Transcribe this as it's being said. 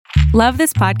Love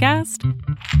this podcast?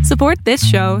 Support this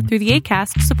show through the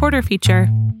Acast supporter feature.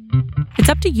 It's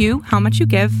up to you how much you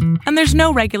give, and there's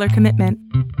no regular commitment.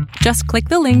 Just click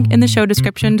the link in the show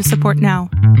description to support now.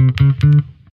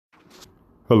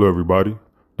 Hello, everybody.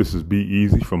 This is Be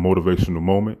Easy from Motivational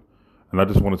Moment, and I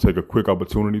just want to take a quick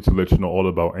opportunity to let you know all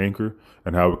about Anchor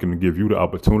and how it can give you the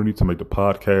opportunity to make the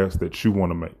podcast that you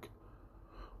want to make.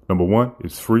 Number one,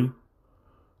 it's free.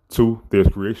 Two, there's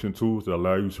creation tools that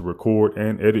allow you to record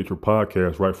and edit your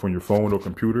podcast right from your phone or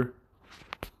computer.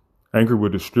 Anchor will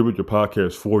distribute your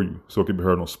podcast for you so it can be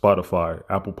heard on Spotify,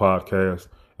 Apple Podcasts,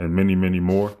 and many, many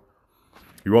more.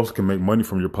 You also can make money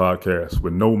from your podcast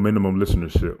with no minimum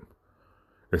listenership.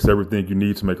 It's everything you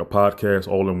need to make a podcast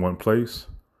all in one place.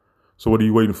 So what are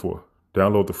you waiting for?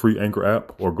 Download the free Anchor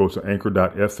app or go to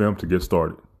anchor.fm to get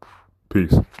started.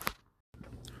 Peace.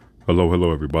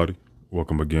 Hello, everybody.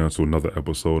 Welcome again to another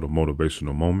episode of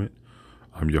Motivational Moment.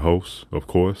 I'm your host, of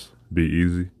course, Be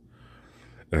Easy.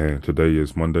 And today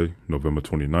is Monday, November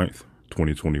 29th,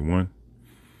 2021.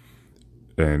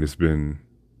 And it's been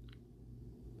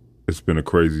a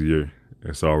crazy year.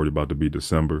 It's already about to be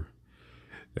December.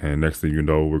 And next thing you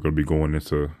know, we're going to be going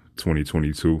into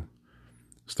 2022,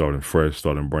 starting fresh,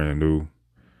 starting brand new,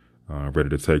 ready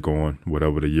to take on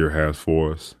whatever the year has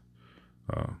for us.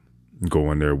 Go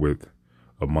in there with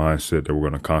a mindset that we're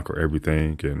going to conquer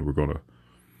everything and we're going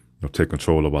to take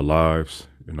control of our lives.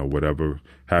 Whatever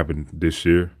happened this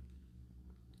year,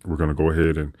 we're going to go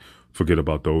ahead and forget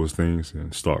about those things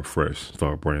and start fresh,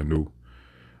 start brand new.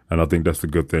 And I think that's the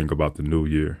good thing about the new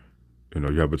year.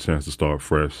 You have a chance to start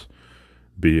fresh,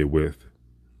 be it with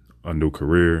a new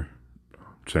career,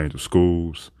 change of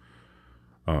schools,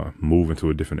 move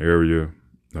into a different area,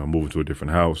 move into a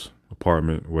different house,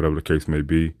 apartment, whatever the case may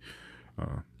be.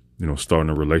 Starting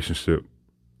a relationship.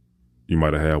 You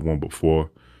might have had one before,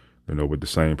 with the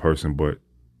same person, but,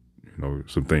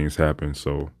 some things happen.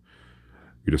 So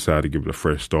you decide to give it a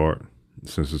fresh start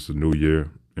since it's a new year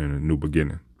and a new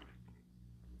beginning.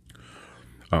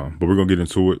 But we're going to get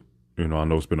into it. I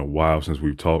know it's been a while since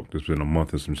we've talked. It's been a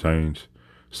month and some change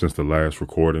since the last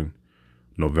recording.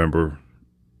 November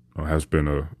has been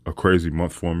a crazy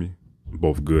month for me,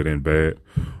 both good and bad.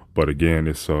 But again,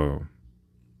 it's all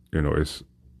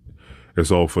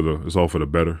for the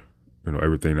better.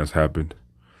 Everything that's happened,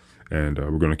 and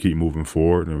we're gonna keep moving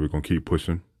forward, and we're gonna keep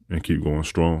pushing and keep going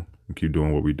strong and keep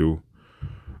doing what we do.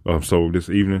 So this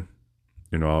evening,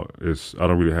 I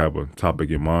don't really have a topic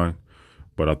in mind,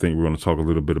 but I think we're gonna talk a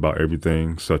little bit about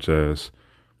everything, such as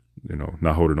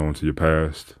not holding on to your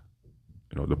past,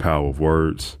 the power of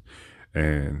words,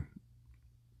 and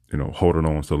holding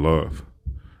on to love.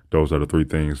 Those are the three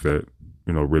things that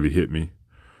really hit me.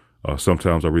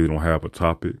 Sometimes I really don't have a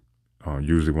topic.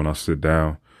 Usually when I sit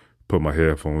down, put my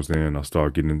headphones in, I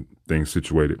start getting things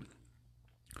situated.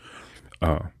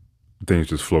 Things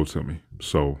just flow to me.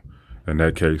 So in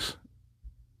that case,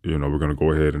 we're going to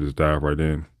go ahead and just dive right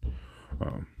in.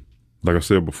 Like I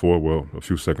said before, a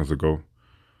few seconds ago,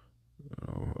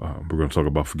 we're going to talk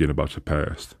about forgetting about your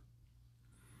past.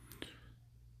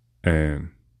 And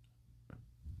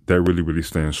that really, really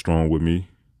stands strong with me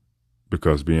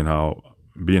because being how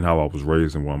I was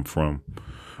raised and where I'm from,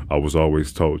 I was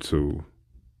always told to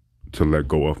let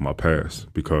go of my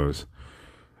past because,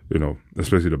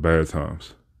 especially the bad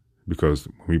times, because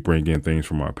when we bring in things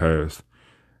from our past,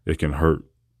 it can hurt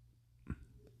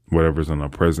whatever's in our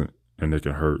present, and it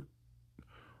can hurt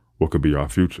what could be our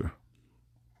future.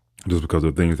 Just because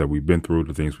of the things that we've been through,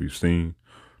 the things we've seen,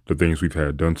 the things we've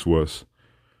had done to us,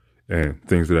 and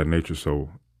things of that nature. So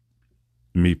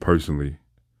me personally,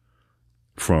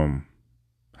 from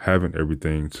having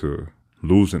everything to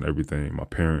losing everything, my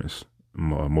parents,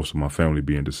 most of my family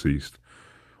being deceased,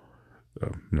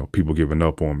 people giving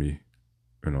up on me,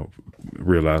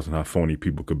 realizing how phony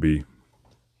people could be.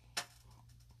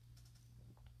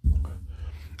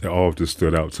 It all just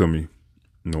stood out to me,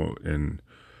 and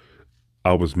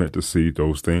I was meant to see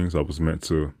those things. I was meant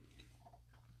to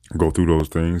go through those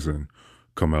things and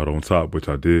come out on top, which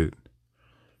I did.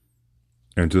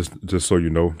 And just so you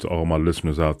know, to all my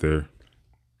listeners out there,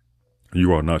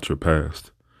 you are not your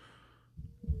past.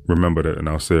 Remember that, and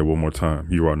I'll say it one more time.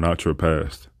 You are not your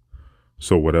past.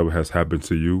 So whatever has happened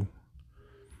to you,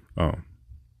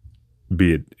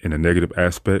 be it in a negative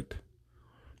aspect,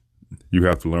 you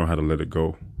have to learn how to let it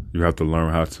go. You have to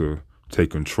learn how to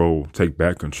take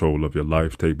back control of your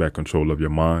life, take back control of your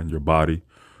mind, your body,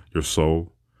 your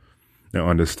soul, and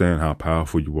understand how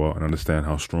powerful you are and understand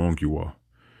how strong you are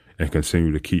and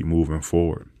continue to keep moving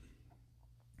forward.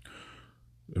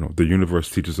 The universe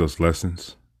teaches us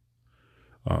lessons,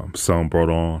 some brought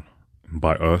on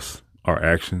by us, our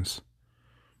actions,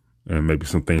 and maybe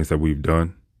some things that we've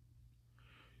done.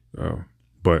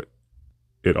 But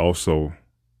it also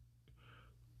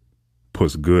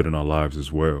puts good in our lives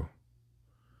as well.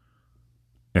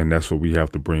 And that's what we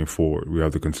have to bring forward. We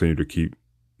have to continue to keep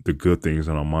the good things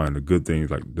in our mind, the good things,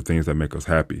 like the things that make us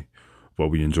happy, what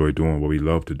we enjoy doing, what we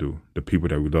love to do, the people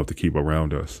that we love to keep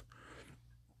around us,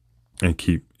 and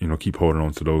keep holding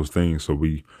on to those things so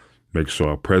we make sure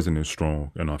our present is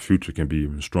strong and our future can be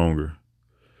even stronger.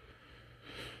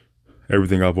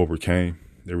 Everything I've overcame,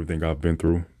 everything I've been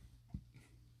through,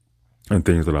 and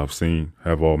things that I've seen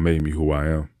have all made me who I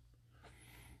am.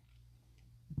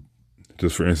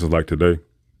 Just for instance, like today,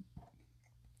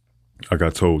 I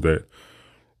got told that,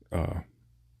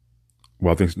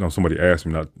 I think somebody asked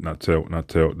me, not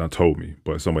told me,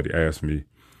 but somebody asked me,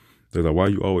 they're like, why are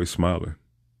you always smiling?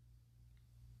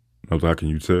 I was like, how can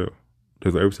you tell?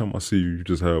 They're like, every time I see you, you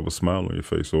just have a smile on your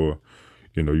face, or,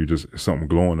 you just, something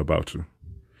glowing about you.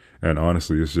 And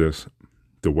honestly, it's just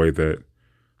the way that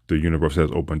the universe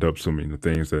has opened up to me, the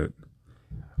things that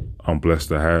I'm blessed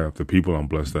to have, the people I'm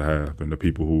blessed to have, and the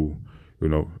people who,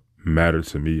 matter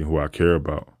to me and who I care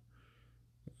about.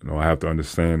 I have to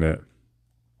understand that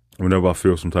whenever I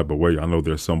feel some type of way, I know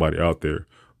there's somebody out there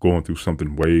going through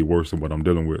something way worse than what I'm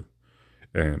dealing with.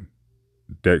 And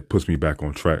that puts me back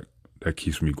on track. That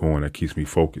keeps me going. That keeps me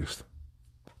focused.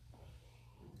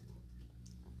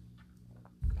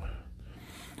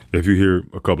 If you hear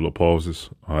a couple of pauses,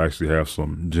 I actually have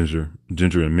some ginger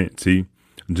and mint tea,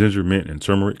 ginger, mint, and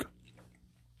turmeric.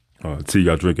 Tea,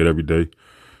 I drink it every day.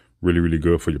 Really, really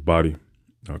good for your body.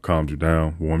 Calms you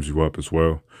down, warms you up as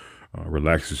well,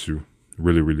 relaxes you.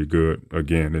 Really, really good.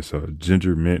 Again, it's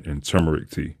ginger, mint, and turmeric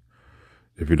tea.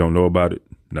 If you don't know about it,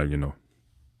 now you know.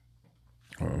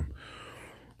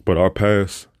 But our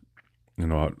past,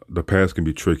 the past can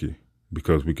be tricky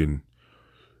because we can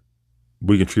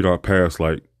treat our past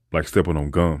like stepping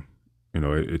on gum.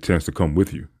 It tends to come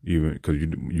with you, even because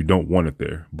you don't want it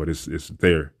there, but it's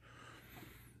there.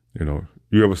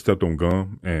 You ever stepped on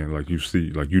gum and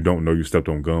you don't know you stepped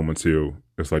on gum until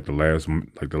it's like the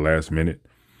last minute.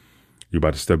 You're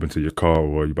about to step into your car,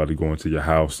 or you're about to go into your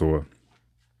house, or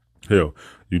hell,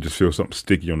 you just feel something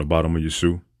sticky on the bottom of your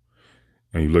shoe,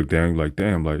 and you look down, you're like,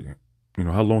 damn,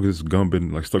 how long has this gum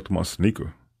been stuck to my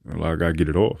sneaker? I gotta get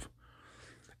it off.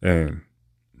 And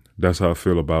that's how I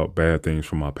feel about bad things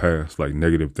from my past, like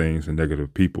negative things and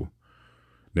negative people,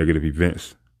 negative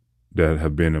events that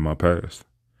have been in my past.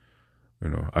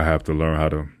 I have to learn how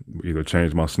to either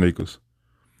change my sneakers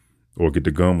or get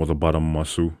the gum on the bottom of my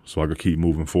shoe so I can keep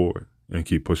moving forward and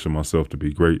keep pushing myself to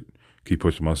be great, keep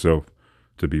pushing myself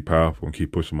to be powerful, and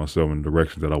keep pushing myself in the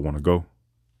direction that I want to go.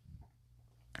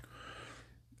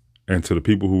 And to the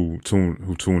people who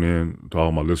tune in, to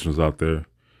all my listeners out there,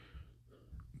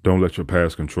 don't let your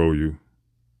past control you.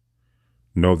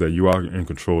 Know that you are in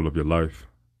control of your life.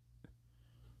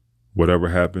 Whatever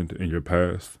happened in your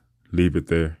past, leave it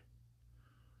there.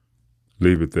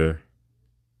 Leave it there.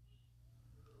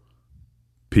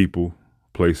 People,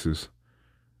 places,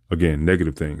 again,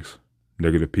 negative things,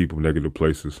 negative people, negative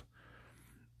places.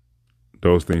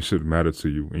 Those things shouldn't matter to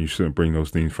you, and you shouldn't bring those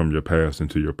things from your past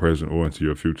into your present or into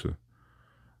your future,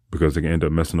 because they can end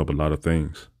up messing up a lot of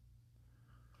things.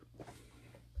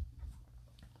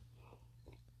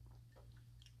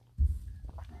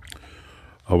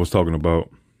 I was talking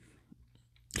about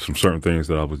some certain things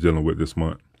that I was dealing with this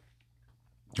month.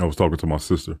 I was talking to my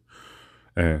sister,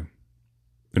 and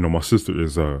my sister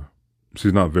is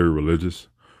she's not very religious,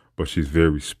 but she's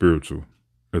very spiritual,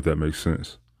 if that makes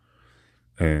sense.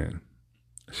 And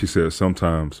she said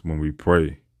sometimes when we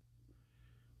pray,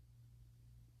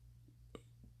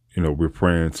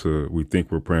 we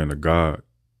think we're praying to God,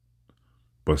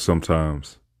 but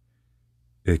sometimes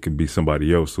it can be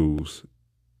somebody else who's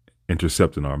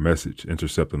intercepting our message,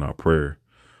 intercepting our prayer.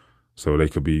 So they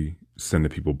could be sending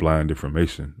people blind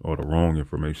information or the wrong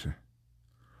information.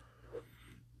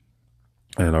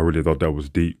 And I really thought that was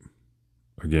deep.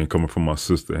 Again, coming from my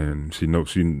sister, and she's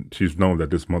known that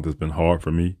this month has been hard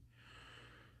for me,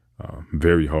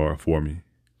 very hard for me.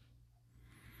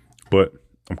 But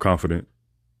I'm confident.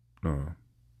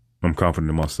 I'm confident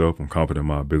in myself. I'm confident in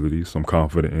my abilities. I'm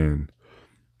confident in,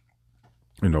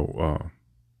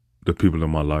 the people in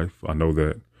my life. I know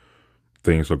that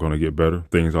things are going to get better.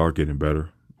 Things are getting better,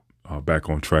 back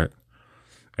on track.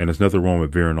 And there's nothing wrong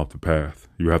with veering off the path.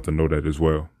 You have to know that as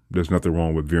well. There's nothing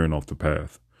wrong with veering off the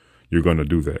path. You're going to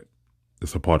do that.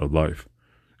 It's a part of life.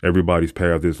 Everybody's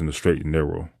path isn't a straight and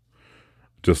narrow.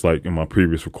 Just like in my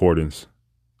previous recordings,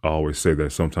 I always say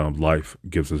that sometimes life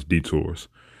gives us detours.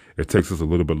 It takes us a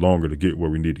little bit longer to get where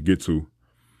we need to get to,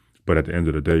 But at the end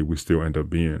of the day, we still end up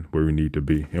being where we need to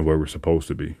be and where we're supposed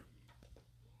to be.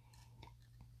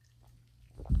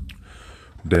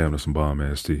 Damn, that's some bomb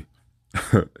ass tea.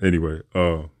 Anyway,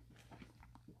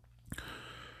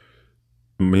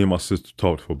 me and my sister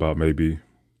talked for about maybe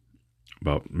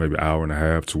an hour and a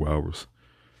half, 2 hours.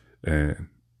 And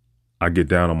I get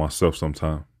down on myself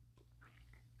sometimes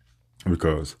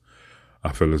because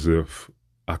I feel as if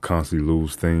I constantly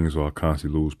lose things or I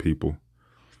constantly lose people,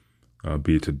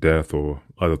 be it to death or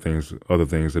other things of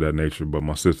that nature. But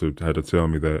my sister had to tell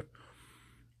me that,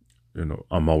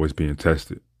 I'm always being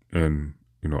tested. And,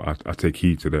 I take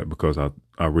heed to that because I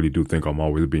really do think I'm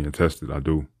always being tested. I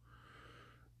do.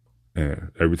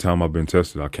 And every time I've been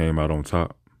tested, I came out on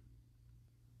top.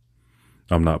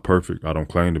 I'm not perfect. I don't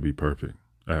claim to be perfect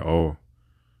at all.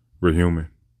 We're human.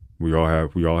 We all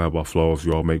have our flaws.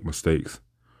 We all make mistakes.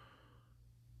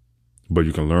 But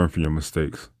you can learn from your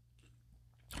mistakes.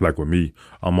 Like with me,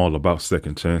 I'm all about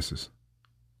second chances.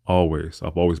 Always.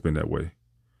 I've always been that way.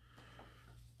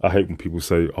 I hate when people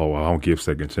say, oh, I don't give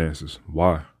second chances.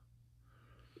 Why?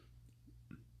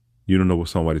 You don't know what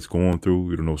somebody's going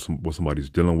through. You don't know what somebody's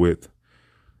dealing with.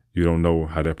 You don't know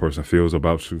how that person feels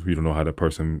about you. You don't know how that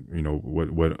person,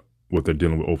 what they're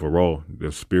dealing with overall,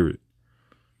 their spirit.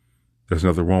 There's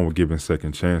nothing wrong with giving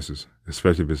second chances,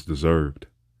 especially if it's deserved.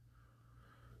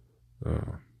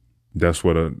 That's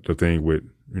what the thing with,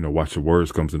 watch your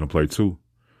words comes into play too.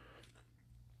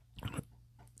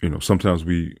 Sometimes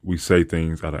we say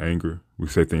things out of anger. We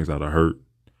say things out of hurt.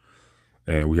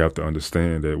 And we have to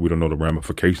understand that we don't know the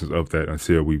ramifications of that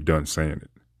until we're done saying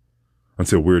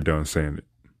it.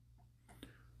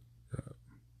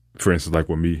 For instance, like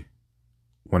with me,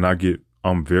 when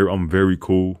I'm very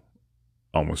cool.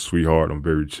 I'm a sweetheart. I'm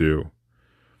very chill,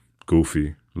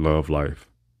 goofy, love life,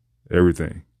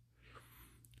 everything.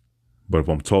 But if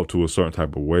I'm talked to a certain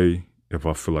type of way, if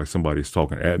I feel like somebody's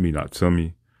talking at me, not to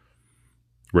me,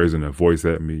 raising their voice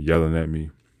at me, yelling at me,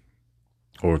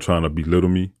 or trying to belittle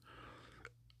me,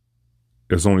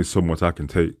 there's only so much I can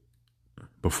take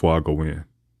before I go in.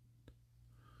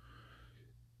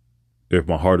 If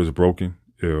my heart is broken,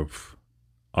 if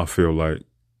I feel like,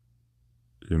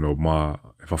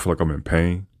 if I feel like I'm in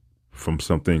pain from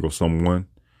something or someone,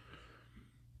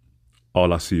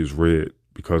 all I see is red,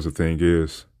 because the thing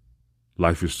is,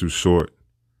 life is too short.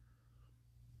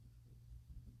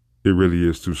 It really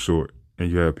is too short. And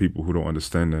you have people who don't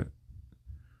understand that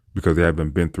because they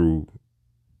haven't been through,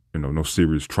 no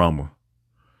serious trauma.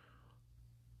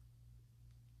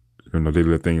 They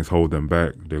let things hold them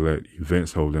back. They let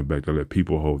events hold them back. They let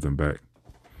people hold them back.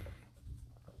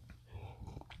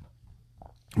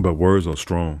 But words are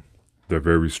strong. They're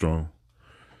very strong.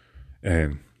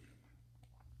 And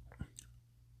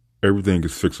everything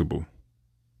is fixable,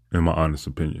 in my honest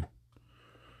opinion.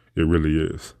 It really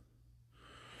is.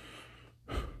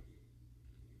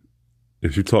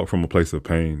 If you talk from a place of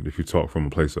pain, if you talk from a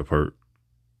place of hurt,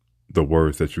 the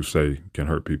words that you say can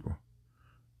hurt people.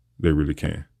 They really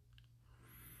can.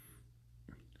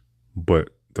 But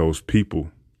those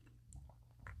people,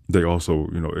 they also,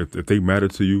 if they matter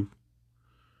to you,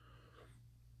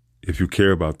 if you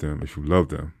care about them, if you love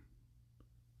them,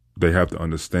 they have to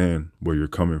understand where you're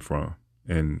coming from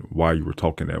and why you were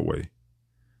talking that way.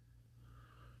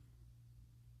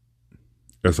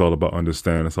 It's all about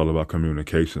understanding. It's all about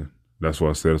communication. That's why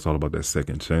I said it's all about that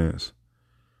second chance.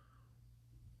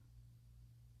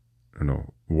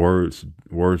 Words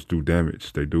do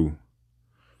damage. They do.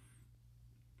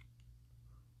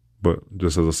 But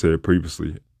just as I said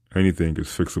previously, anything is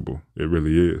fixable. It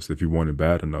really is. If you want it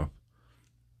bad enough.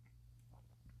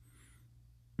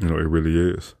 It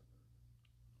really is.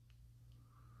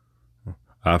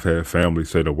 I've had family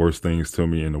say the worst things to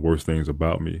me and the worst things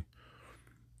about me.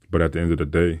 But at the end of the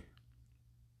day,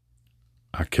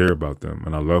 I care about them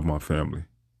and I love my family.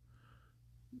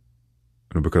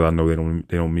 Because I know they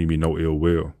don't mean me no ill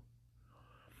will.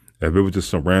 If it was just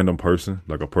some random person,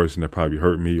 like a person that probably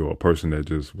hurt me or a person that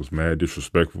just was mad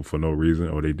disrespectful for no reason,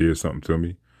 or they did something to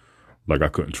me, like I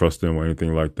couldn't trust them or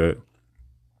anything like that,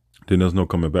 then there's no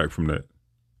coming back from that.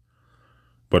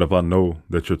 But if I know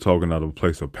that you're talking out of a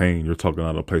place of pain, you're talking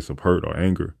out of a place of hurt or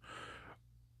anger,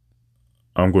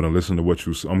 I'm going to listen to what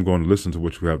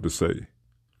you have to say.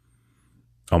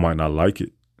 I might not like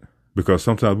it, because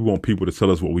sometimes we want people to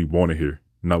tell us what we want to hear,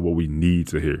 not what we need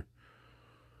to hear.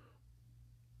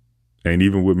 And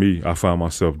even with me, I find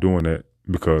myself doing that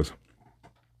because,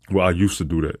 I used to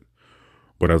do that.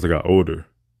 But as I got older,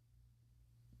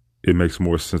 it makes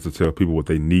more sense to tell people what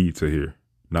they need to hear,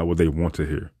 not what they want to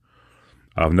hear.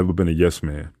 I've never been a yes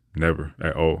man. Never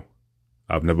at all.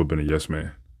 I've never been a yes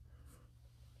man.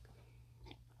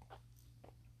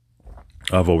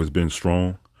 I've always been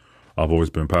strong. I've always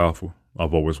been powerful.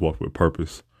 I've always walked with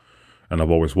purpose, and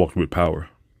I've always walked with power.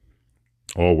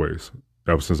 Always,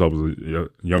 ever since I was a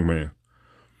young man.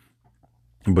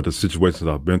 But the situations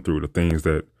I've been through, the things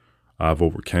that I've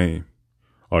overcame,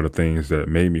 are the things that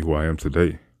made me who I am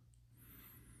today.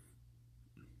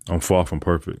 I'm far from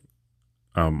perfect.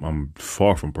 I'm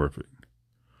far from perfect.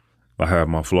 I have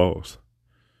my flaws,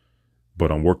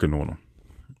 but I'm working on them,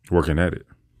 working at it.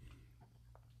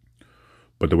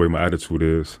 But the way my attitude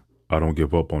is, I don't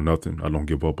give up on nothing. I don't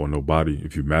give up on nobody.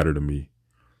 If you matter to me,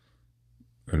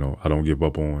 I don't give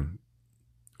up on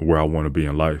where I want to be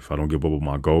in life. I don't give up on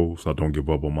my goals. I don't give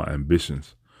up on my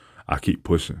ambitions. I keep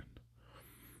pushing.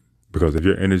 Because if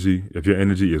your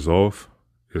energy is off,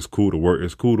 it's cool to work.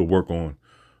 It's cool to work on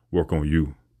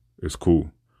you. It's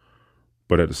cool.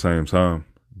 But at the same time,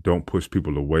 don't push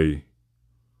people away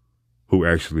who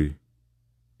actually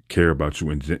care about you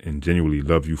and genuinely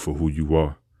love you for who you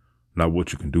are, not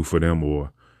what you can do for them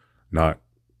or not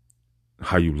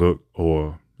how you look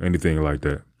or anything like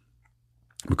that,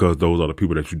 because those are the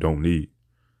people that you don't need.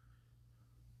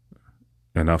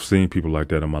 And I've seen people like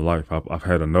that in my life. I've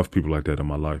had enough people like that in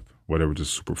my life where they were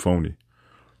just super phony.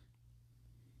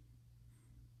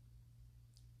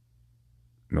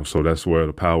 So that's where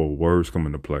the power of words come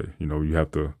into play. You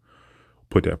have to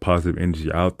put that positive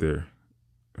energy out there.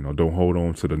 Don't hold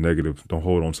on to the negative. Don't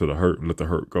hold on to the hurt and let the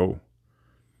hurt go.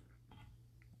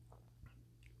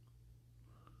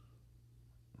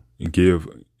 Give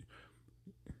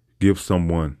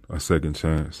someone a second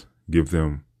chance. Give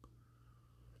them,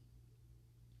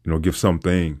 give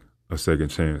something a second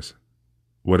chance.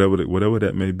 Whatever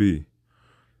that may be.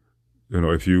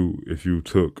 If you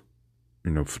took,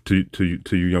 to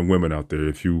you young women out there,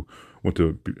 if you went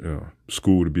to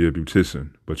school to be a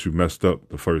beautician, but you messed up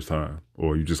the first time,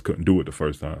 or you just couldn't do it the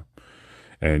first time,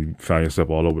 and you find yourself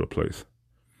all over the place,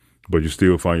 but you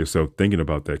still find yourself thinking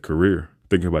about that career,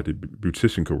 thinking about the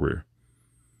beautician career,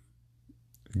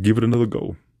 give it another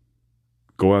go.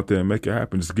 Go out there and make it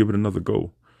happen. Just give it another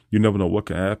go. You never know what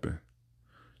can happen.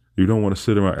 You don't want to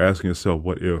sit around asking yourself,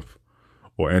 what if,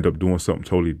 or end up doing something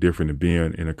totally different and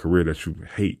being in a career that you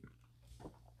hate,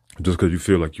 just because you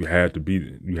feel like you had to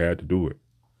do it.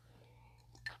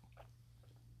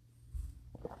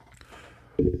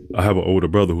 I have an older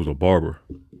brother who's a barber.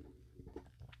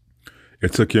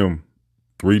 It took him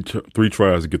three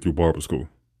tries to get through barber school.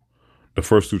 The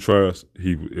first 2 tries,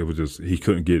 he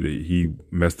couldn't get it. He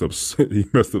messed up so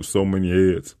many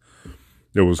heads.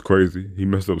 It was crazy. He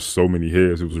messed up so many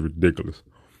heads. It was ridiculous.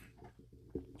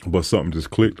 But something just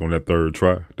clicked on that third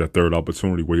try, that third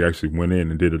opportunity where he actually went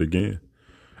in and did it again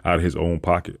out of his own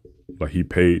pocket. Like, he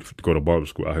paid to go to barber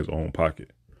school out of his own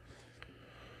pocket.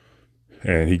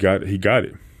 And he got it. He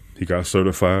got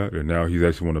certified, and now he's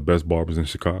actually one of the best barbers in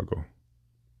Chicago.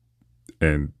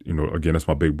 And, again, that's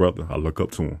my big brother. I look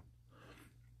up to him.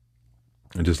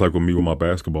 And just like with me with my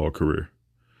basketball career,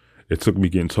 it took me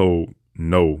getting told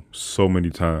no so many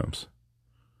times.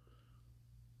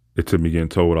 It took me getting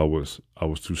told I was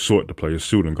too short to play a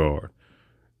shooting guard,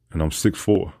 and I'm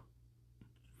 6'4".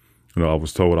 I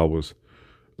was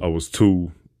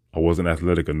told I wasn't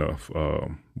athletic enough.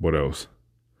 What else?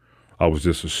 I was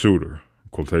just a shooter,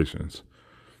 quotations.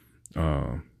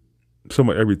 Some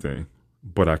of everything.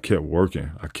 But I kept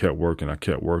working. I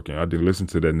didn't listen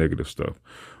to that negative stuff.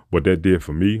 What that did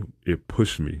for me, it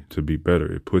pushed me to be better.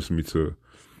 It pushed me to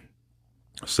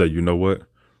say, you know what?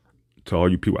 To all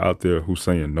you people out there who's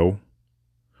saying no,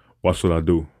 watch what I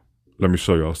do. Let me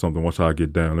show y'all something. Watch how I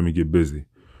get down. Let me get busy.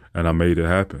 And I made it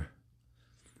happen.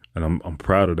 And I'm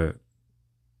proud of that.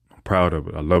 I'm proud of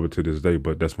it. I love it to this day,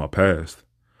 but that's my past.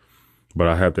 But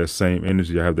I have that same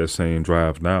energy. I have that same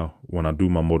drive now when I do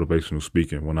my motivational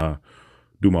speaking, when I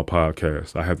do my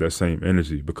podcast. I have that same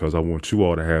energy because I want you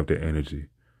all to have that energy.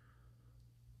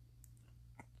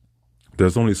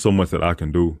 There's only so much that I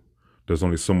can do. There's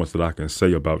only so much that I can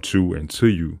say about you and to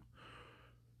you,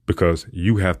 because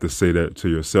you have to say that to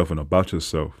yourself and about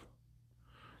yourself.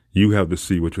 You have to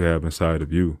see what you have inside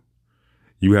of you.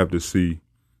 You have to see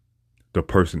the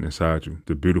person inside you,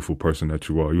 the beautiful person that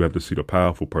you are. You have to see the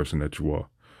powerful person that you are,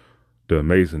 the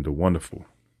amazing, the wonderful,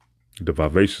 the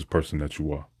vivacious person that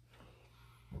you are.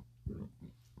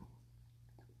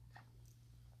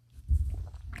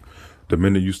 The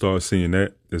minute you start seeing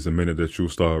that is the minute that you'll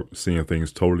start seeing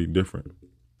things totally different.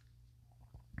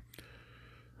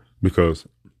 Because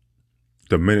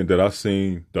the minute that I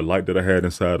seen the light that I had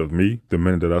inside of me, the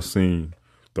minute that I seen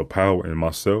the power in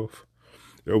myself,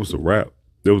 it was a wrap.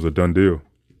 It was a done deal.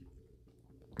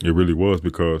 It really was,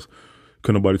 because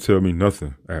couldn't nobody tell me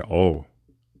nothing at all.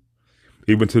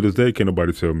 Even to this day, can't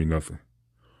nobody tell me nothing.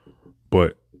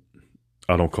 but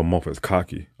I don't come off as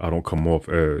cocky. I don't come off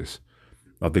as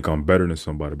I think I'm better than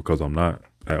somebody, because I'm not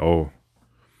at all.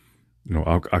 You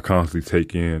know, I constantly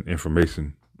take in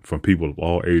information from people of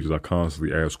all ages. I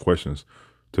constantly ask questions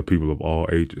to people of all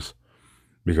ages,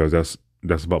 because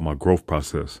that's about my growth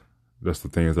process. That's the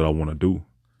things that I want to do.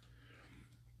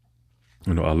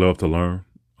 You know, I love to learn.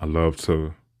 I'm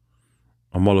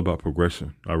all about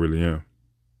progression. I really am.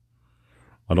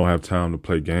 I don't have time to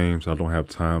play games. I don't have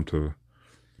time to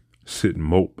sit and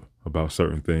mope about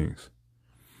certain things.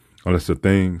 Unless the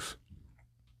things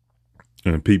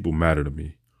and people matter to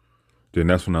me, then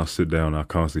that's when I sit down and I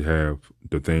constantly have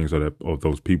the things of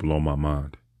those people on my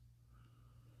mind.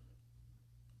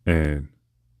 And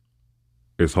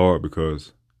it's hard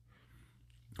because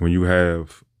when you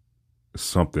have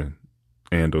something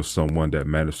and or someone that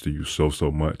matters to you so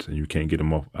much, and you can't get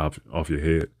them off your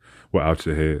head, or out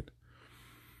your head,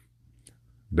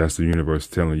 that's the universe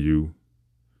telling you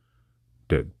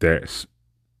that that's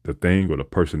the thing or the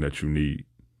person that you need.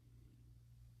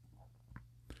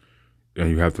 And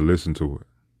you have to listen to it.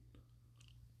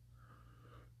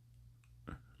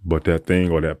 But that thing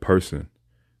or that person,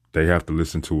 they have to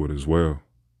listen to it as well.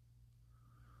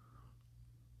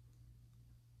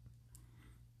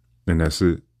 And that's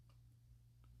it.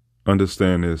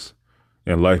 Understand this.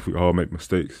 In life, we all make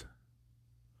mistakes.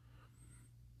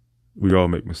 We all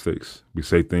make mistakes. We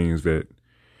say things that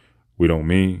we don't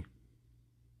mean,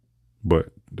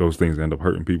 but those things end up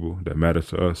hurting people that matter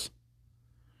to us.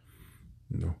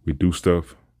 You know, we do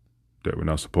stuff that we're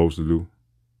not supposed to do,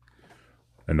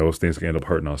 and those things can end up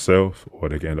hurting ourselves, or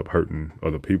they can end up hurting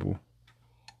other people.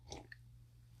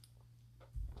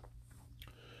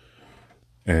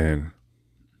 And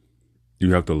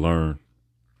you have to learn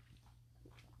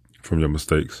from your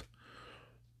mistakes.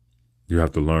 You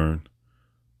have to learn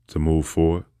to move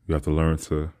forward. You have to learn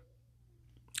to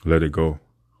let it go.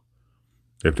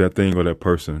 If that thing or that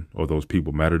person or those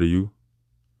people matter to you,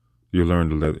 you'll learn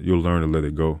to let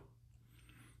it go.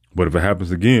 But if it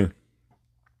happens again,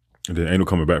 then ain't no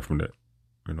coming back from that.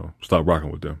 You know, stop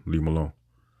rocking with them. Leave them alone.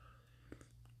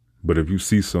 But if you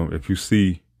see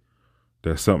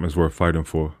that something is worth fighting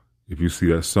for, if you see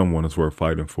that someone is worth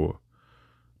fighting for,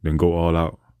 then go all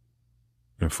out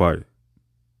and fight.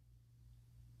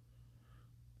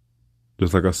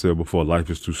 Just like I said before, life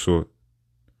is too short.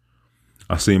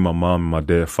 I seen my mom and my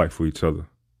dad fight for each other,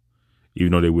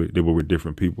 even though they were with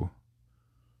different people.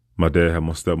 My dad had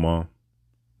my stepmom.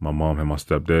 My mom had my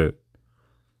stepdad.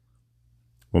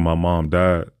 When my mom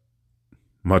died,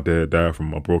 my dad died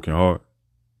from a broken heart.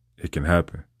 It can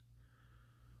happen.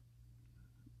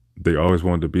 They always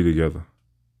wanted to be together,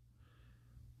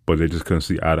 but they just couldn't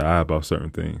see eye to eye about certain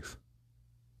things.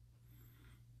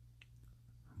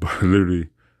 But literally,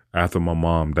 after my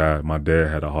mom died, my dad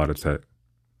had a heart attack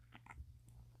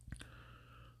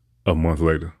a month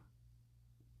later.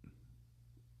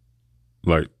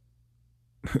 Like,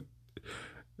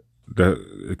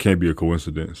 that it can't be a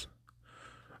coincidence.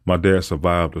 My dad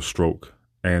survived a stroke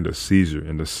and a seizure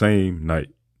in the same night.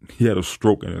 He had a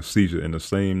stroke and a seizure in the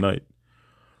same night.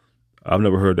 I've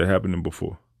never heard that happening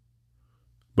before.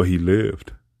 But he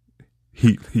lived.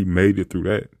 He made it through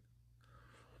that.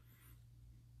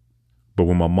 But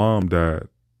when my mom died,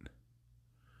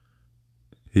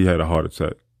 he had a heart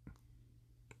attack.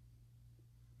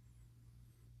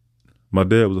 My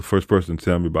dad was the first person to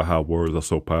tell me about how words are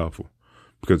so powerful.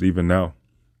 Because even now,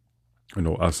 you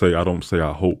know, I don't say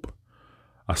I hope.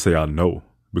 I say I know.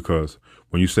 Because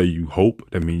when you say you hope,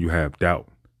 that means you have doubt.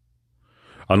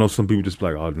 I know some people just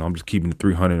like, oh, no, I'm just keeping it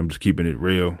 300. I'm just keeping it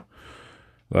real.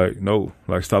 Like, no,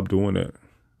 like, stop doing that.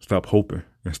 Stop hoping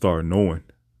and start knowing.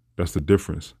 That's the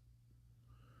difference.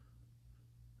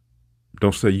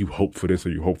 Don't say you hope for this or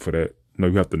you hope for that. No,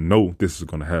 you have to know this is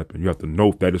going to happen. You have to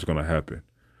know that it's going to happen.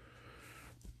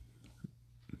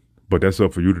 But that's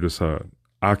up for you to decide.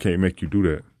 I can't make you do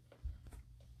that.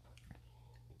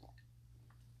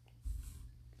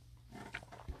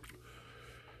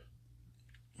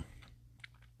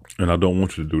 And I don't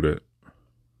want you to do that.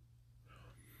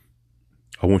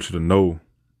 I want you to know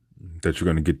that you're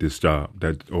going to get this job,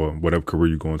 or whatever career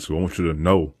you're going to. I want you to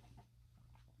know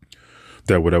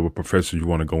that whatever profession you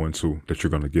want to go into, that you're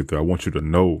going to get there. I want you to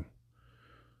know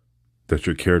that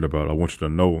you're cared about. I want you to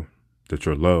know that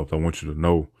you're loved. I want you to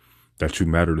know that you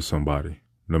matter to somebody.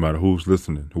 No matter who's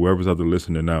listening, whoever's out there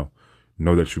listening now,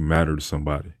 know that you matter to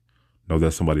somebody. Know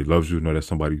that somebody loves you. Know that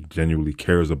somebody genuinely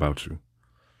cares about you.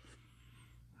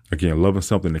 Again, loving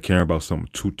something and caring about something,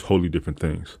 two totally different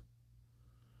things.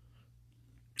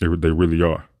 They really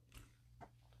are.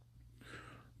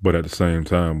 But at the same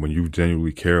time, when you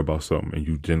genuinely care about something and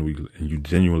you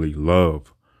genuinely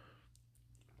love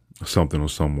something or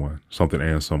someone, something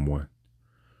and someone.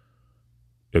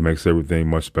 It makes everything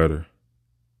much better,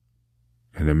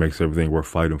 and it makes everything worth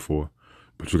fighting for.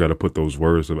 But you got to put those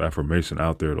words of affirmation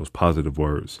out there, those positive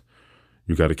words.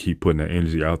 You got to keep putting that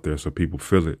energy out there so people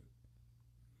feel it.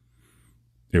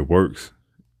 It works.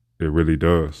 It really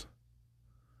does.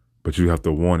 But you have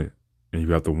to want it, and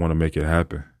you have to want to make it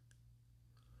happen.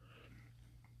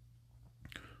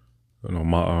 You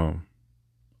know,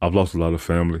 I've lost a lot of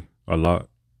family, a lot,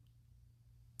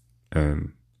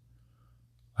 and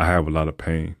I have a lot of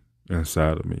pain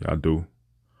inside of me. I do,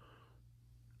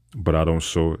 but I don't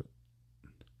show it.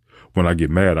 When I get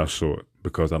mad, I show it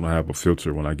because I don't have a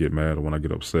filter. When I get mad or when I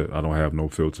get upset, I don't have no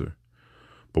filter.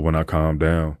 But when I calm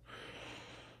down,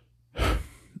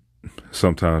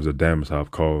 sometimes the damage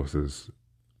I've caused is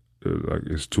like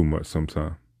it's too much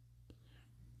sometimes.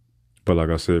 But like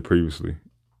I said previously,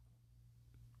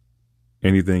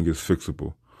 anything is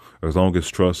fixable. As long as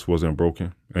trust wasn't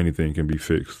broken, anything can be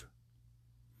fixed.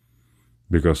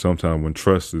 Because sometimes when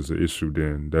trust is an issue,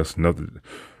 then that's nothing.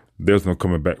 There's no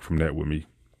coming back from that with me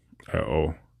at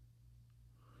all.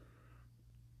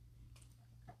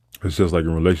 It's just like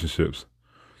in relationships.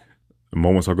 The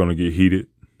moments are going to get heated.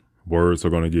 Words are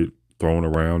going to get thrown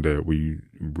around that we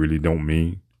really don't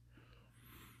mean.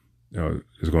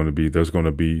 There's going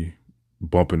to be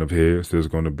bumping of heads. There's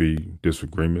going to be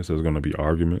disagreements. There's going to be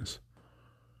arguments.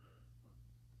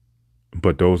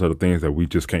 But those are the things that we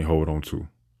just can't hold on to.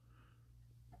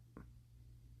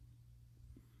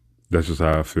 That's just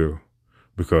how I feel.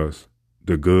 Because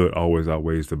the good always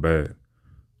outweighs the bad.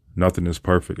 Nothing is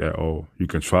perfect at all. You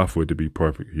can try for it to be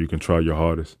perfect. You can try your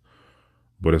hardest,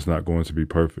 but it's not going to be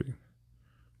perfect.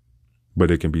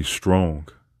 But it can be strong.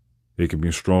 It can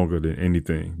be stronger than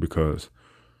anything because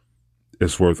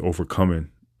it's worth overcoming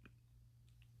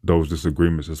those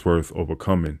disagreements. It's worth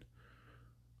overcoming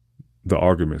the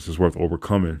arguments. It's worth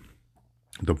overcoming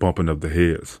the bumping of the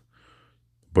heads.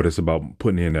 But it's about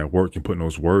putting in that work and putting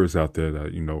those words out there that,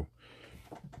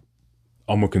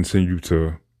 I'm going to continue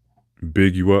to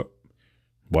big you up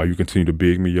while you continue to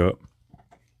big me up.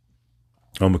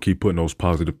 I'm going to keep putting those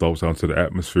positive thoughts out into the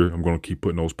atmosphere. I'm going to keep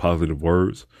putting those positive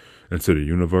words into the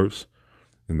universe,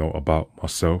 about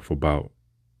myself, about,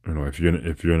 if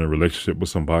you're in a relationship with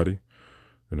somebody,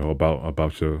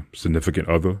 about your significant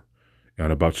other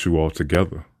and about you all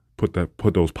together.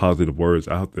 Put those positive words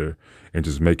out there and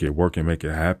just make it work and make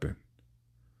it happen.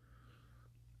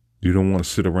 You don't want to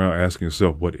sit around asking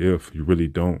yourself, what if? You really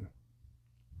don't.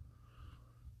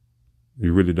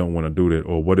 You really don't want to do that.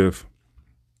 Or what if,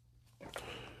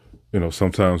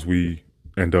 sometimes we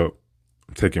end up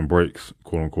taking breaks,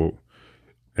 quote unquote,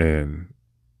 and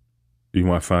you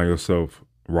might find yourself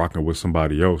rocking with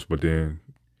somebody else, but then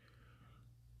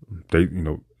they,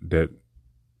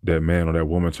 that man or that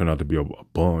woman turned out to be a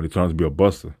bum. They turned out to be a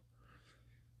buster.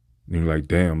 And you're like,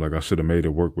 damn, I should have made it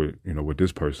work with, with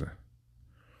this person.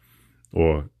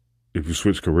 Or if you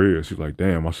switch careers, you're like,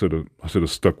 damn, I should have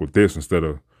stuck with this instead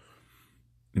of,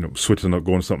 switching up,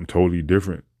 going to something totally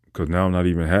different. Because now I'm not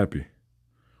even happy.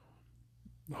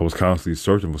 I was constantly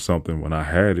searching for something. When I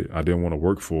had it, I didn't want to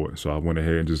work for it. So I went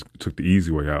ahead and just took the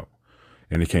easy way out.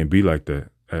 And it can't be like that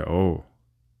at all.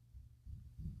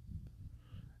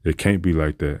 It can't be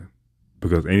like that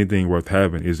because anything worth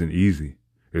having isn't easy.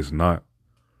 It's not.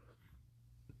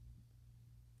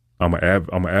 I'm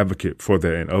an advocate for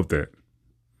that and of that.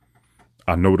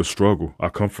 I know the struggle. I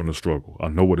come from the struggle. I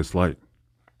know what it's like.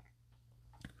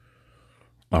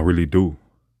 I really do.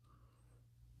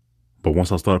 But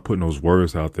once I started putting those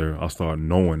words out there, I started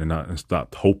knowing and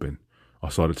stopped hoping. I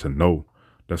started to know.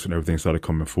 That's when everything started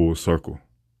coming full circle.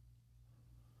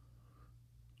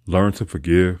 Learn to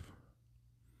forgive.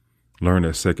 Learn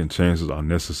that second chances are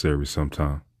necessary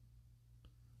sometimes.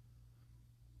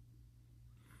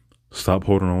 Stop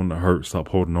holding on to hurt. Stop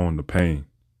holding on to pain.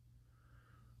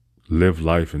 Live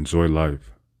life. Enjoy life.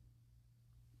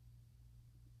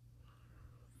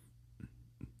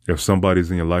 If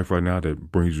somebody's in your life right now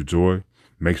that brings you joy,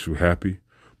 makes you happy,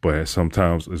 but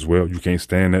sometimes as well you can't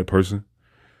stand that person,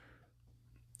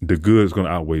 the good is going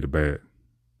to outweigh the bad.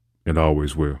 It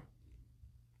always will.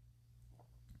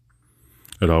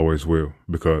 It always will.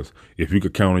 Because if you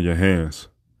could count on your hands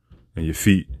and your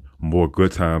feet more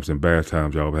good times than bad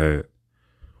times y'all have had,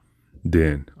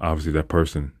 then obviously that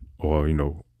person or,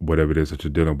 whatever it is that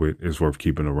you're dealing with is worth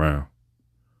keeping around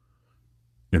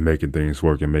and making things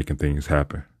work and making things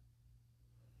happen.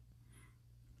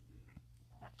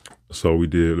 So we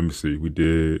did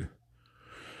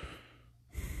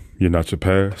You're Not Your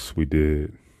Past. We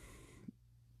did,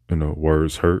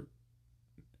 Words Hurt.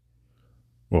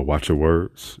 Well, Watch Your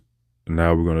Words.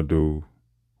 Now we're going to do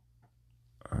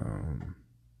Um,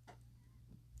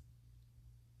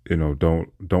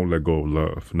 don't let go of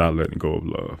love. Not letting go of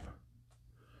love.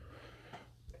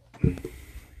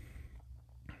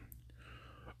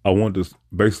 I want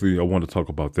to talk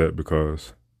about that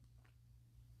because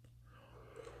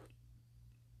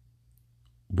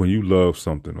when you love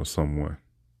something or someone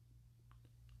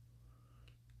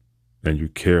and you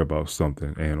care about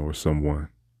something and or someone,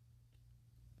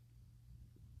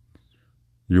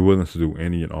 you're willing to do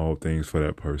any and all things for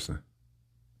that person,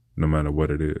 no matter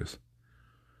what it is.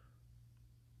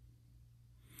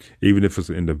 Even if it's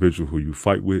an individual who you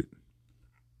fight with,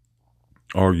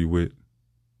 argue with,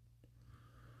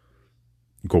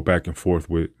 go back and forth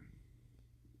with,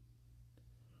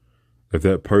 if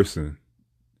that person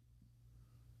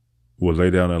will lay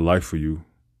down their life for you,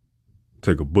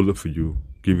 take a bullet for you,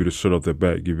 give you the shirt off their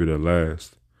back, give you their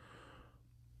last,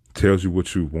 tells you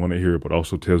what you want to hear, but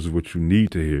also tells you what you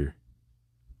need to hear,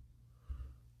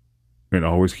 and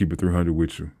always keep it 300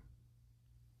 with you,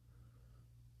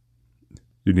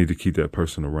 you need to keep that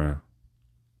person around.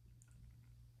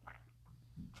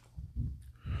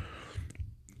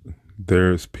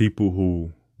 There's people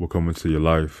who will come into your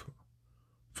life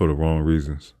for the wrong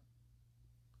reasons.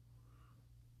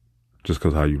 Just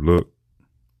because how you look,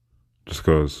 just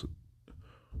because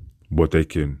what they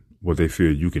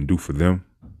feel you can do for them,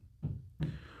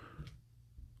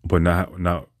 but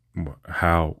not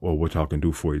how or what y'all can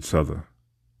do for each other.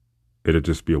 It'll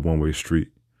just be a one-way street,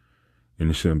 and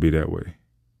it shouldn't be that way.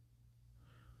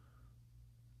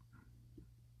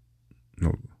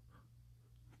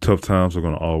 Tough times are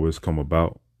going to always come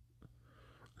about.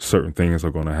 Certain things are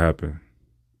going to happen.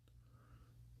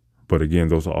 But again,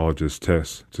 those are all just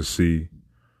tests to see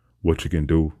what you can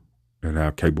do and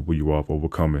how capable you are of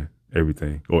overcoming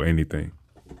everything or anything.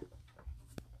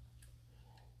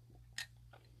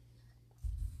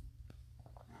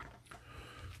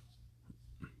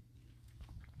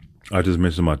 I just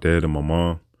mentioned my dad and my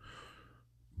mom,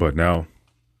 but now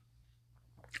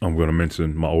I'm going to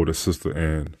mention my older sister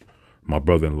and my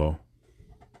brother-in-law.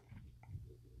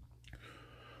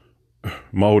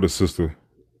 My older sister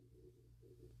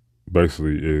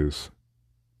basically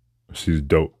she's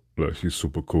dope. Like, she's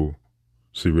super cool.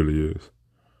 She really is.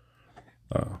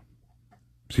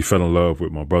 She fell in love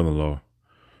with my brother-in-law,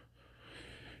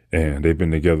 and they've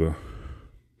been together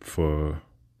for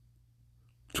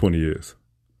 20 years.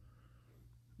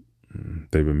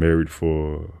 They've been married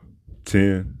for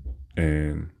 10,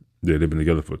 and they've been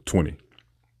together for 20.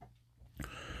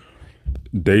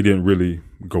 They didn't really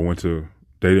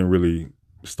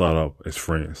start out as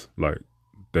friends. Like,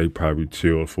 they probably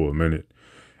chilled for a minute,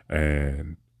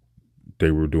 and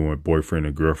they were doing boyfriend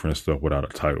and girlfriend stuff without a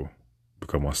title,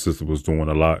 because my sister was doing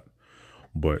a lot,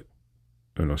 but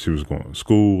she was going to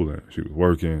school and she was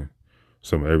working,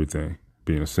 some of everything,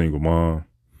 being a single mom,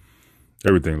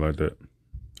 everything like that.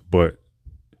 But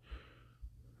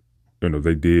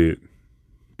they did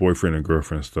boyfriend and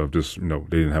girlfriend stuff. Just they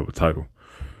didn't have a title.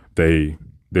 They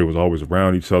was always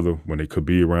around each other when they could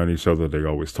be around each other. They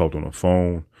always talked on the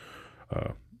phone.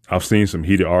 I've seen some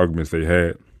heated arguments they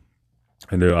had,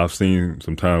 and I've seen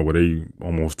some time where they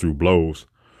almost threw blows.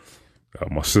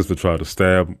 My sister tried to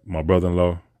stab my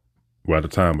brother-in-law. Well, at the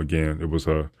time, again, it was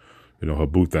her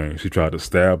boo thing. She tried to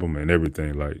stab him and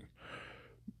everything. Like,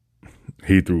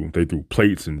 they threw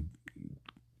plates and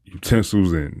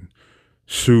utensils and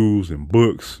shoes and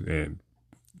books and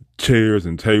chairs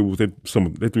and tables. They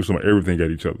threw some of everything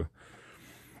at each other.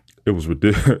 It was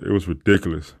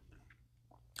ridiculous.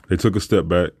 They took a step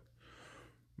back.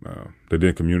 They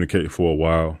didn't communicate for a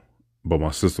while, but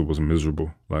my sister was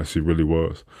miserable. Like, she really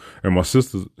was. And my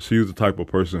sister, she was the type of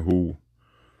person who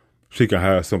she can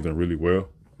hide something really well,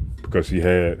 because she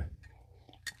had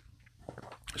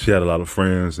a lot of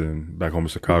friends, and back home in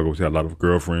Chicago, she had a lot of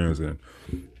girlfriends, and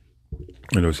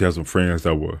she had some friends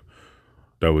that were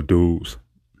dudes,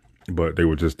 but they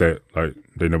were just that, like,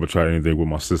 they never tried anything with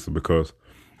my sister because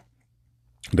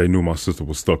they knew my sister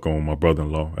was stuck on my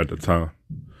brother-in-law at the time.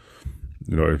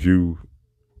 If you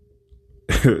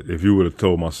would have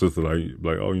told my sister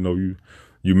like, oh,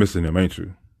 you missing him, ain't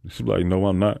you? She'd be like, no,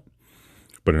 I'm not.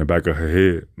 But in the back of her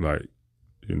head, like,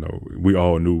 we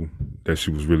all knew that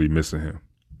she was really missing him.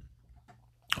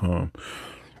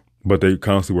 But they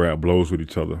constantly were at blows with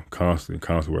each other.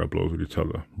 Constantly were at blows with each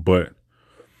other. But,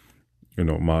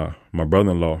 my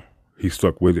brother-in-law, he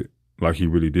stuck with it like he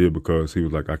really did, because he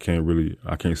was like, I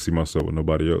can't see myself with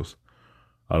nobody else.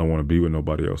 I don't want to be with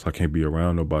nobody else. I can't be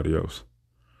around nobody else.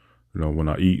 When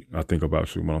I eat, I think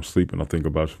about you. When I'm sleeping, I think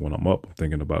about you. When I'm up, I'm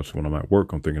thinking about you. When I'm at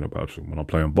work, I'm thinking about you. When I'm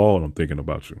playing ball, I'm thinking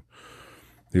about you.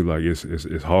 He's like,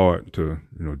 it's hard to,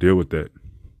 deal with that.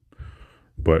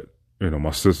 But,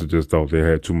 my sister just thought they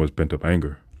had too much pent up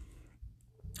anger.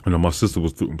 My sister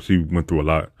she went through a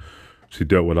lot. She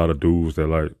dealt with a lot of dudes that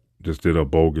like just did her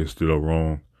bogus, did her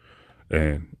wrong.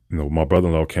 And, my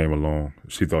brother-in-law came along.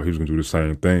 She thought he was going to do the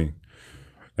same thing.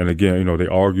 And again, they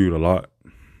argued a lot.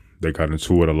 They got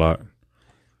into it a lot.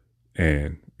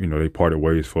 And, they parted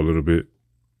ways for a little bit.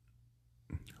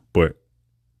 But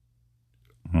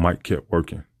Mike kept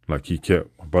working. Like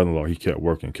my brother-in-law, he kept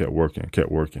working.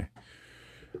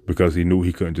 Because he knew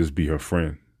he couldn't just be her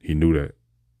friend. He knew that.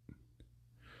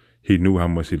 He knew how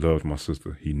much he loved my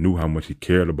sister. He knew how much he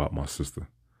cared about my sister.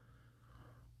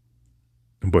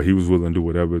 But he was willing to do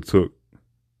whatever it took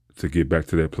to get back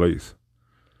to that place.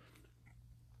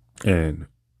 And,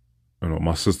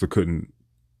 my sister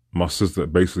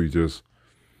basically just,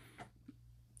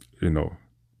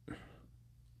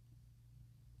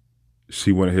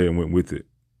 she went ahead and went with it.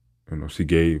 She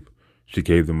gave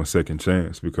them a second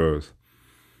chance because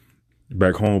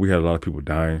back home we had a lot of people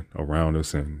dying around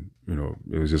us, and,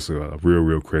 it was just a real,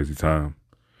 real crazy time,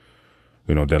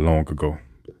 that long ago.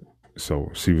 So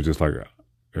she was just like,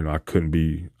 I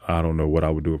don't know what I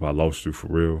would do if I lost you for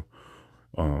real.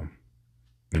 I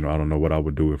don't know what I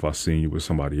would do if I seen you with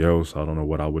somebody else. I don't know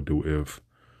what I would do if,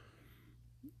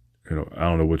 I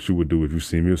don't know what you would do if you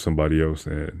seen me with somebody else.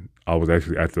 And I was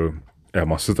actually at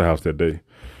my sister's house that day,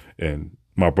 and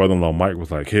my brother-in-law Mike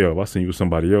was like, hell, if I seen you with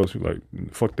somebody else, he was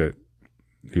like, fuck that.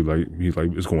 He's like,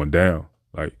 it's going down.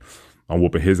 Like, I'm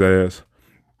whooping his ass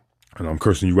and I'm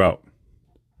cursing you out.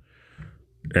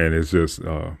 And it's just,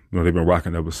 they've been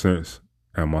rocking ever since.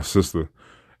 And my sister,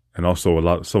 and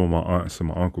also some of my aunts and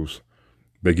my uncles,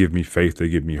 they give me faith. They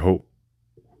give me hope,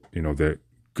 that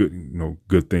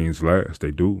good things last.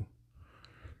 They do.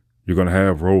 You're going to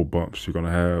have road bumps. You're going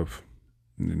to have,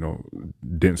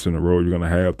 dents in the road. You're going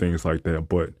to have things like that,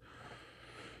 but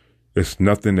it's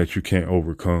nothing that you can't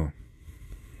overcome.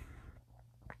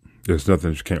 There's nothing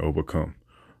that you can't overcome.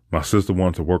 My sister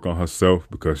wanted to work on herself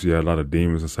because she had a lot of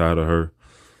demons inside of her,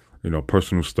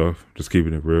 personal stuff, just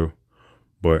keeping it real.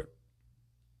 But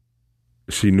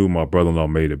she knew my brother-in-law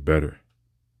made it better.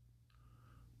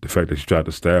 The fact that she tried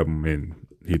to stab him and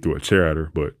he threw a chair at her,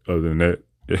 but other than that,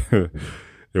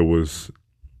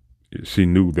 she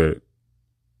knew that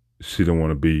she didn't want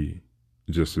to be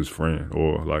just his friend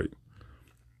or like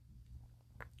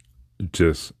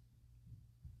just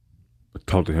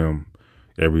talk to him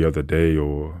every other day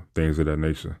or things of that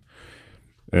nature.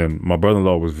 And my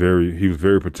brother-in-law was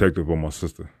very protective of my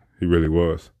sister. He really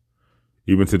was.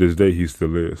 Even to this day, he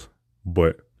still is.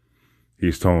 But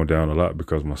he's toned down a lot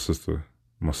because my sister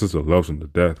loves him to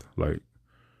death, like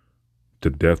to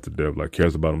death, like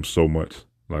cares about him so much.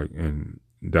 Like, and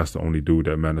that's the only dude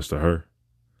that matters to her.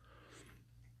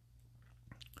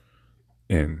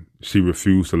 And she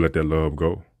refused to let that love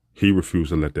go. He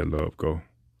refused to let that love go.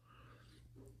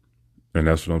 And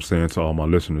that's what I'm saying to all my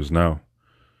listeners now.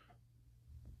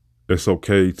 It's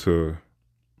okay to,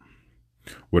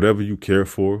 whatever you care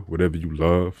for, whatever you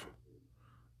love,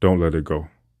 don't let it go.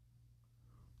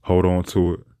 Hold on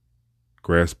to it,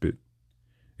 grasp it,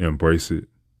 embrace it,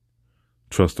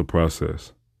 trust the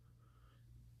process.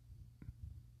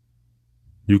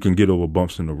 You can get over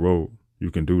bumps in the road.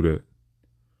 You can do that.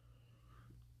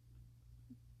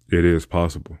 It is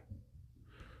possible.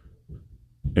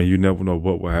 And you never know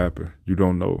what will happen. You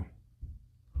don't know.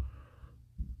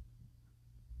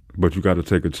 But you got to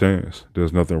take a chance.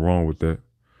 There's nothing wrong with that.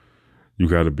 You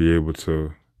got to be able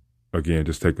to, again,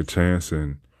 just take a chance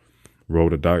and roll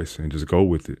the dice and just go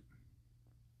with it.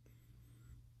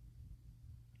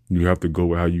 You have to go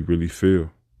with how you really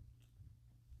feel.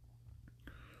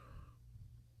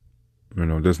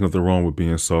 There's nothing wrong with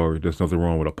being sorry. There's nothing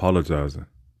wrong with apologizing.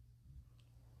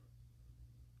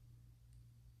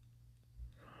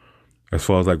 As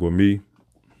far as like with me,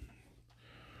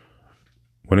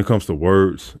 when it comes to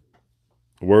words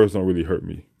don't really hurt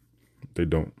me. They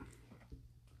don't.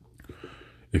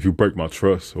 If you break my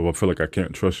trust, or if I feel like I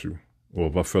can't trust you, or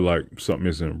if I feel like something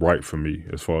isn't right for me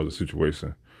as far as the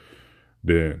situation,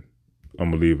 then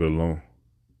I'm going to leave it alone.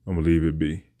 I'm going to leave it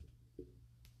be.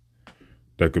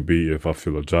 That could be if I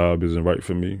feel a job isn't right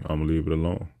for me, I'm going to leave it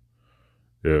alone.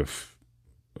 If,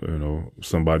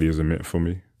 somebody isn't meant for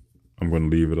me, I'm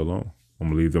going to leave it alone. I'm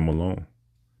going to leave them alone.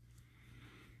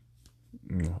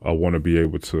 I want to be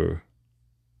able to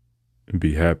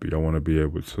be happy. I want to be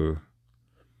able to,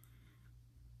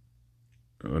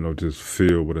 just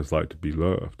feel what it's like to be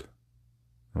loved.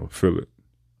 I feel it.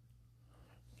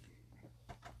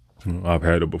 I've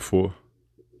had it before,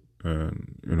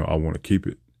 and, I want to keep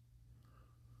it.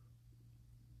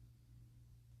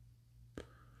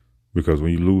 Because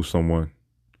when you lose someone,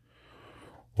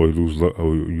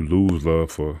 or you lose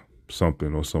love for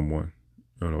something or someone,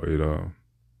 if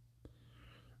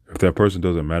that person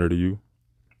doesn't matter to you,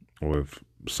 or if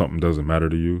something doesn't matter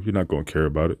to you, you're not going to care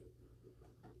about it.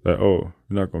 You're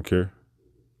not going to care.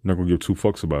 You're not going to give two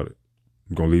fucks about it.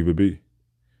 You're going to leave it be.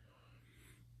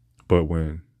 But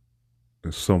when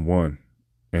someone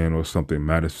and or something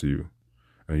matters to you,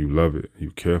 and you love it,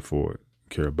 you care for it,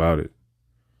 care about it,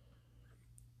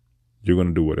 you're going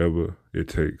to do whatever it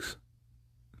takes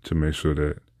to make sure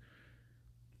that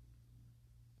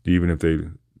even if they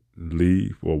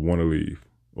leave or want to leave,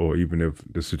 or even if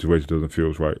the situation doesn't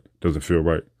feel right,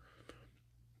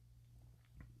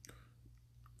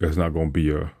 that's not going to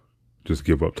be a just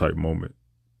give up type moment.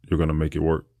 You're going to make it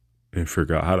work and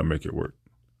figure out how to make it work.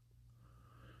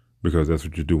 Because that's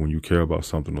what you do when you care about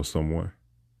something or someone.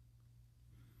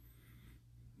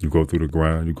 You go through the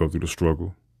grind, you go through the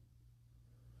struggle,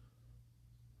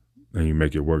 and you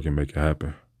make it work and make it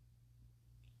happen.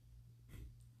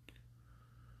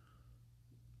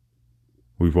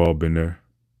 We've all been there.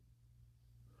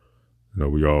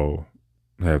 We all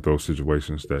have those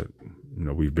situations that,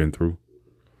 we've been through.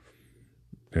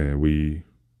 And we've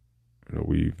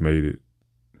made it.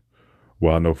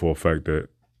 Well, I know for a fact that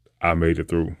I made it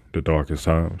through the darkest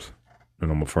times.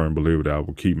 And I'm a firm believer that I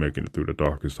will keep making it through the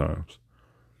darkest times.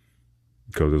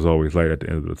 Because there's always light at the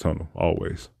end of the tunnel,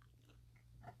 always.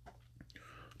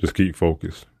 Just keep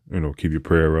focused, keep your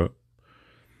prayer up.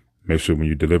 Make sure when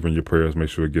you're delivering your prayers, make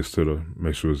sure it gets to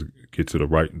the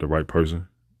right person.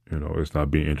 It's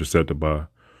not being intercepted by,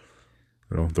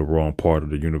 the wrong part of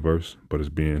the universe, but it's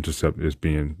being intercepted, it's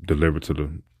being delivered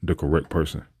to the correct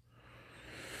person.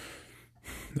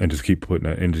 And just keep putting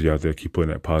that energy out there, keep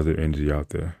putting that positive energy out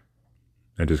there.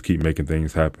 And just keep making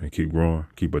things happen, keep growing,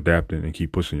 keep adapting, and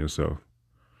keep pushing yourself.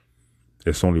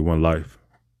 It's only one life.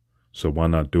 So why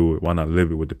not do it? Why not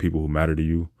live it with the people who matter to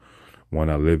you? Why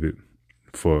not live it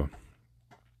for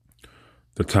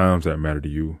the times that matter to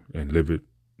you and live it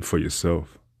for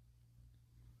yourself?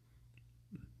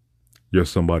 You're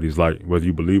somebody's light. Whether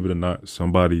you believe it or not,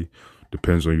 somebody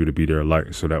depends on you to be their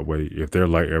light. So that way, if their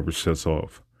light ever shuts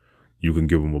off, you can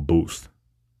give them a boost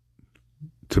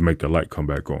to make the light come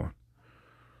back on.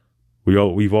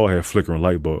 We've all had flickering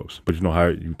light bulbs, but you know how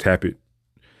you tap it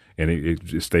and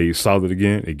it stays solid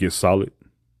again. It gets solid.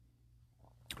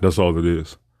 That's all it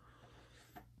is.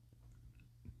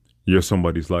 You're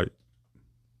somebody's light.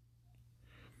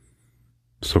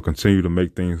 So continue to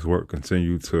make things work.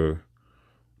 Continue to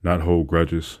not hold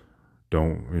grudges.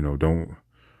 Don't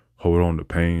hold on to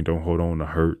pain. Don't hold on to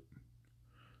hurt.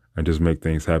 And just make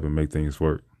things happen, make things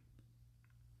work.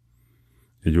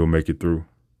 And you'll make it through.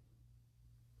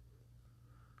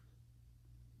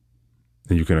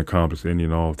 And you can accomplish any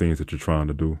and all things that you're trying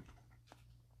to do.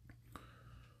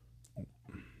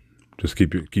 Just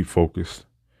keep focused.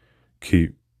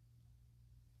 Keep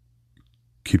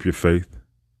your faith.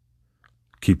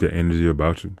 Keep the energy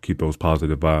about you. Keep those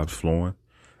positive vibes flowing.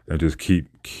 And just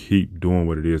keep doing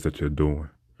what it is that you're doing.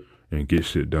 And get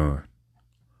shit done.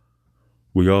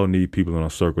 We all need people in our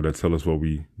circle that tell us what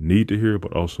we need to hear,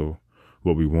 but also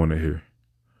what we want to hear.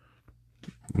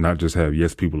 Not just have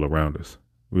yes people around us.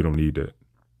 We don't need that.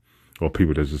 Or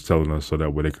people that's just telling us so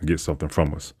that way they can get something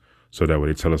from us. So that way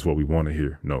they tell us what we want to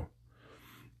hear. No.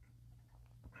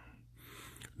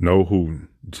 Know who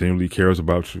genuinely cares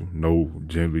about you. Know who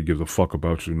genuinely gives a fuck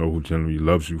about you. Know who genuinely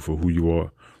loves you for who you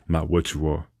are, not what you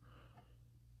are.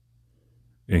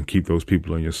 And keep those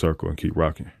people in your circle and keep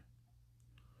rocking.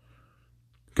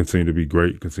 Continue to be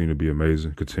great. Continue to be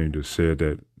amazing. Continue to share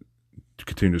that.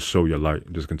 Continue to show your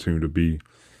light. Just continue to be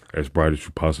as bright as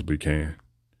you possibly can.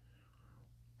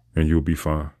 And you'll be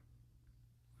fine.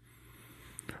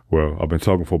 Well, I've been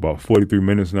talking for about 43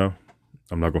 minutes now.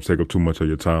 I'm not going to take up too much of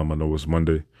your time. I know it's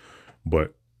Monday,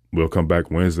 but we'll come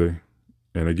back Wednesday.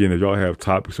 And again, if y'all have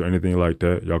topics or anything like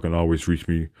that, y'all can always reach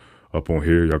me up on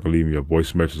here. Y'all can leave me a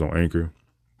voice message on Anchor.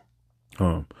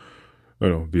 Follow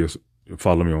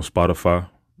me on Spotify.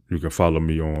 You can follow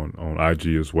me on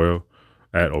IG as well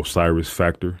at Osiris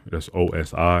Factor. That's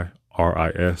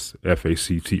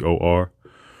OSIRISFACTOR.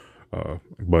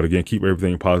 But again, keep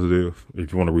everything positive.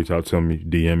 If you want to reach out to me,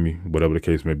 DM me, whatever the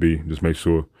case may be. Just make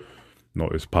sure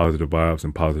it's positive vibes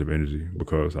and positive energy,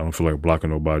 because I don't feel like blocking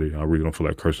nobody. I really don't feel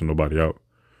like cursing nobody out.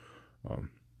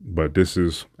 But this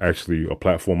is actually a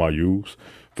platform I use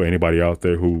for anybody out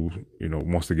there who,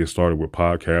 wants to get started with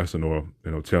podcasting or,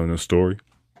 telling a story.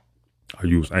 I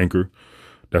use Anchor.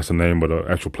 That's the name of the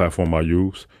actual platform I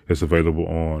use. It's available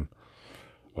on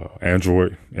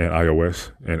Android and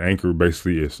iOS. And Anchor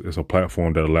basically is a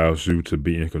platform that allows you to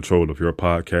be in control of your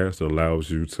podcast. It allows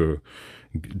you to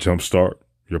jumpstart,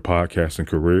 your podcasting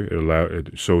career.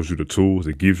 It shows you the tools.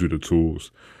 It gives you the tools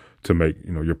to make,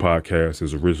 your podcast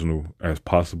as original as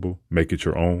possible. Make it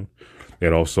your own.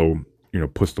 It also,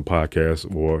 puts the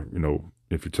podcast, or,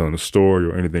 if you're telling a story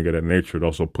or anything of that nature, it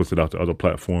also puts it out to other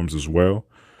platforms as well.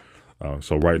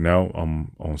 So right now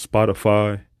I'm on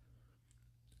Spotify,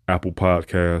 Apple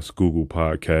Podcasts, Google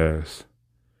Podcasts,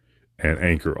 and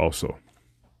Anchor also.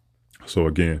 So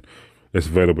again, it's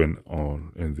available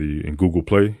in Google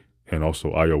Play and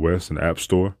also iOS and App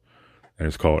Store, and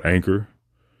it's called Anchor.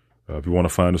 If you want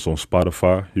to find us on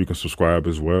Spotify, you can subscribe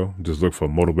as well. Just look for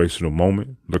Motivational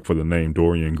Moment. Look for the name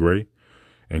Dorian Gray,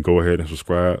 and go ahead and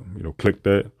subscribe. Click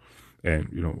that,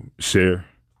 and share.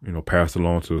 Pass it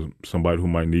along to somebody who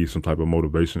might need some type of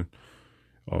motivation,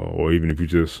 or even if you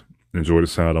just enjoy the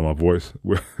sound of my voice.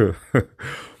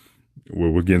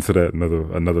 We'll get into that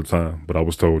another time. But I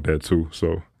was told that too.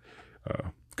 So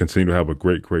continue to have a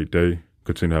great day.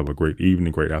 Continue to have a great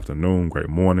evening, great afternoon, great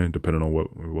morning, depending on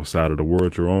what side of the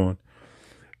world you're on.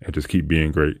 And just keep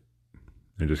being great.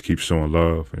 And just keep showing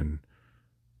love. And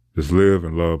just live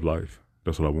and love life.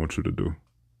 That's what I want you to do.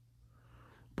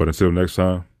 But until next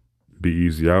time, be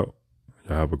easy out.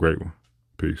 Y'all have a great one.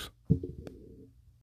 Peace.